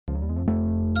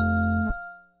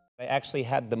I actually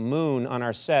had the moon on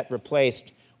our set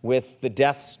replaced with the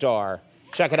Death Star.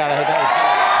 Check it out. I hope that was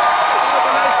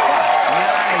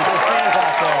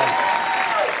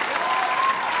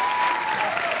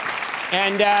nice.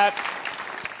 And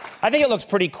I think it looks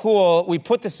pretty cool. We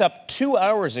put this up 2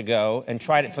 hours ago and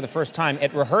tried it for the first time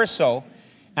at rehearsal.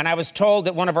 And I was told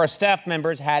that one of our staff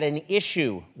members had an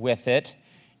issue with it.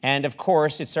 And of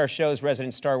course, it's our show's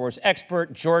resident Star Wars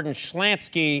expert, Jordan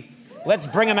Schlansky. Let's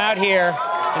bring him out here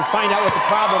and find out what the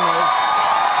problem is.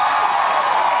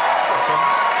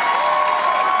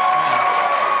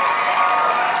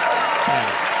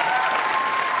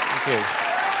 Thank you.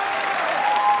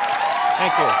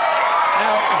 Thank you.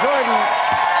 Now, Jordan.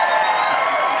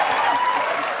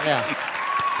 Yeah.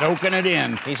 Soaking it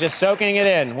in. He's just soaking it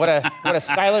in. What a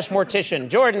stylish mortician.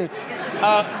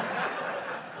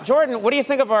 Jordan, what do you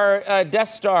think of our Death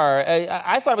Star?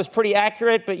 I thought it was pretty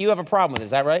accurate, but you have a problem with it.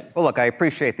 Is that right? Well, look, I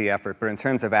appreciate the effort, but in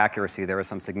terms of accuracy, there are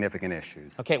some significant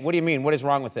issues. Okay, what do you mean? What is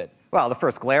wrong with it? Well, the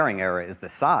first glaring error is the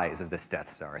size of this Death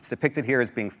Star. It's depicted here as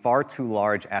being far too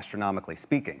large, astronomically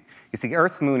speaking. You see,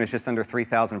 Earth's moon is just under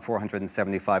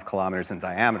 3,475 kilometers in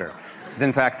diameter. It's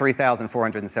in fact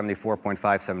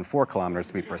 3,474.574 kilometers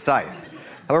to be precise.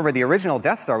 However, the original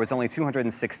Death Star was only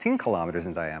 216 kilometers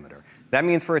in diameter. That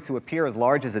means for it to appear as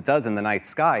large as it does in the night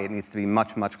sky, it needs to be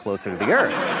much, much closer to the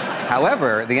Earth.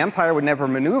 However, the Empire would never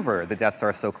maneuver the Death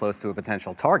Star so close to a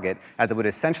potential target, as it would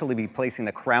essentially be placing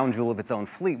the crown jewel of its own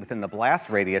fleet within the blast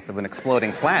radius of an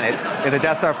exploding planet if the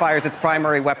Death Star fires its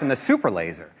primary weapon, the super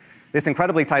laser. This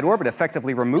incredibly tight orbit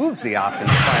effectively removes the option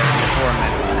of firing the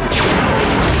aforementioned super laser.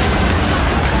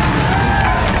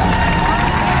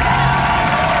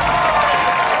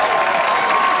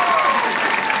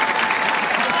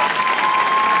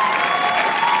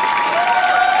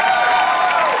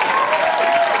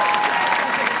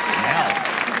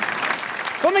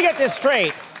 So let me get this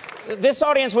straight. This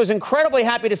audience was incredibly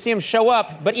happy to see him show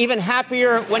up, but even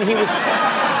happier when he was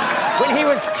killed. When he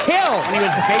was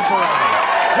vaporized.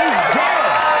 He's dead.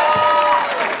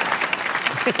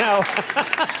 You know,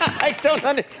 I don't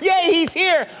understand. Yay, he's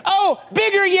here. Oh,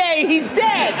 bigger yay, he's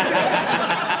dead.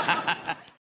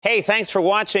 Hey, thanks for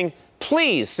watching.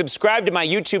 Please subscribe to my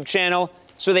YouTube channel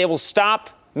so they will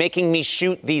stop making me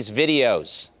shoot these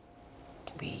videos.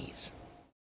 Please.